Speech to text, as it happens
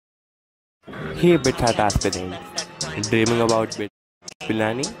Hey BITSAT aspirant, dreaming about BITS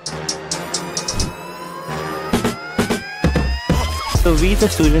Pilani? So we, the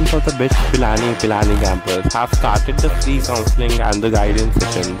students of the BITS Pilani campus, have started the free counseling and the guidance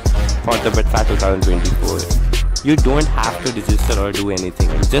sessions for the BITSAT 2024. You don't have to register or do anything.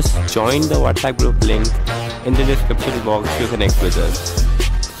 Just join the WhatsApp group link in the description box to connect with us.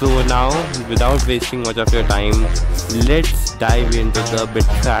 So now, without wasting much of your time, let's dive into the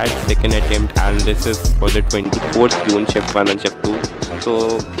BITSAT second attempt analysis for the 24th June shift 1 and shift 2.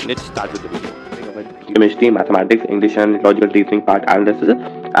 So let's start with the video. Chemistry, mathematics, English and logical reasoning part analysis.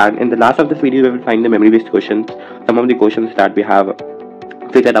 And in the last of this video, we will find the memory-based questions. Some of the questions that we have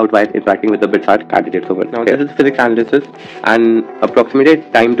figured out while interacting with the BITSAT candidates over. Now this is physics analysis, and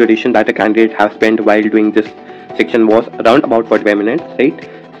approximate time duration that a candidate has spent while doing this section was around about 45 minutes, right?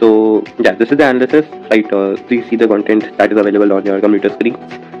 So yeah, this is the analysis, right? Please see the content that is available on your computer screen.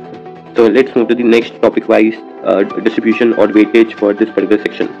 So let's move to the next topic wise distribution or weightage for this particular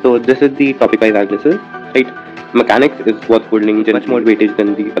section. So this is the topic wise analysis, right? Mechanics is what's holding much more weightage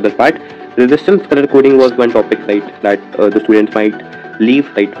than the other part. Resistance color coding was one topic, right, that the students might leave,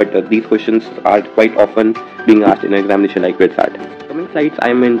 right, but these questions are quite often being asked in an examination like BITSAT. Coming slides, I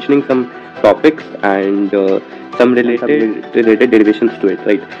am mentioning some topics and some related derivations to it,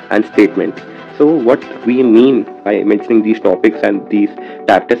 right, and statements. So what we mean by mentioning these topics and these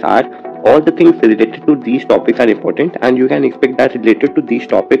chapters are all the things related to these topics are important, and you can expect that related to these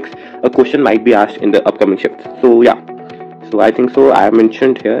topics a question might be asked in the upcoming shifts. So yeah, so I think so I have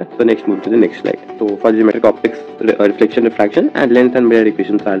mentioned here. So next, move to the next slide. So for geometric optics, reflection, refraction and length and mirror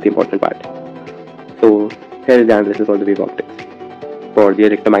equations are the important part. So here is the analysis for the wave optics. For the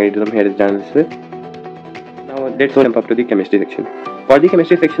electromagnetism, here is the analysis. Now let's jump up to the chemistry section. For the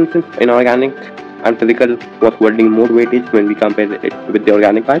chemistry section, since inorganic and physical was holding more weightage when we compare it with the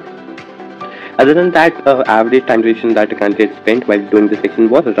organic part. Other than that, average time duration that a candidate spent while doing this section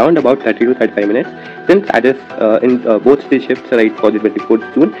was around about 30 to 35 minutes. Since that is in both the shifts, right, for the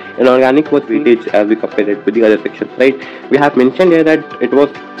 24th June, inorganic was weightage as we compare it with the other sections, right. We have mentioned here that it was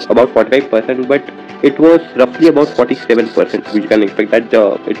about 45%, but it was roughly about 47%, which you can expect that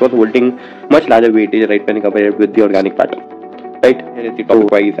it was holding much larger weightage, right, when compared with the organic part. Right, here is the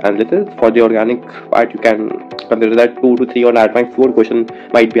topic-wise analysis. For the organic part, you can consider that 2 to 3 or at max 4 questions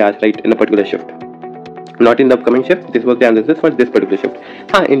might be asked, right, in a particular shift. Not in the upcoming shift. This was the analysis for this particular shift.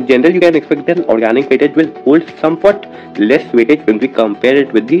 In general, you can expect that organic weightage will hold somewhat less weightage when we compare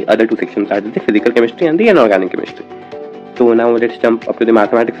it with the other two sections, that is the physical chemistry and the inorganic chemistry. So now let's jump up to the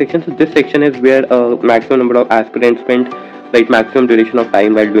mathematics section. So this section is where a maximum number of aspirants spent, right, maximum duration of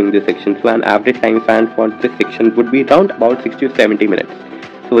time while doing this section. So an average time span for this section would be around about 60 to 70 minutes.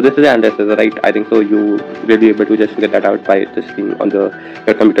 So this is the analysis, right? I think so you will be able to just figure that out by just seeing on your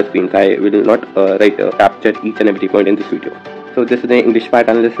computer screens. I will not capture each and every point in this video. So this is the English part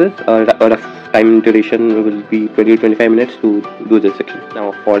analysis. Rough time duration will be 20 to 25 minutes to do this section.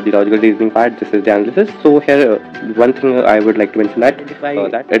 Now for the logical reasoning part, this is the analysis. So here one thing I would like to mention that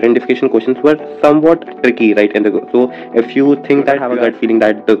that identification questions were somewhat tricky, right? So if you think that have a gut feeling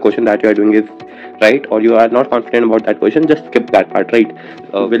that the question that you are doing is right, or you are not confident about that question, just skip that part, right?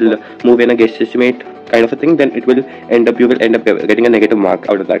 We'll move in a guess estimate kind of a thing, then you will end up getting a negative mark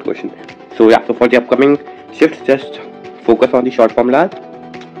out of that question. So yeah, so for the upcoming shifts, just focus on the short formulas,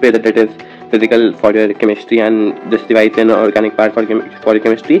 whether that is physical for your chemistry and just divide in organic part for your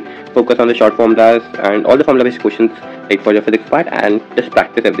chemistry. Focus on the short formulas and all the formula based questions, right, for your physics part, and just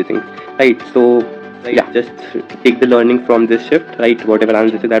practice everything, right? So yeah, just take the learning from this shift, right? Whatever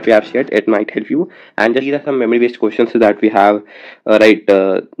analysis that we have shared, it might help you. And just these are some memory based questions that we have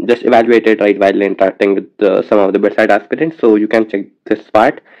just evaluated, right, while interacting with some of the BITSAT aspirants. So you can check this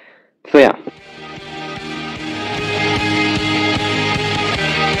part. So yeah.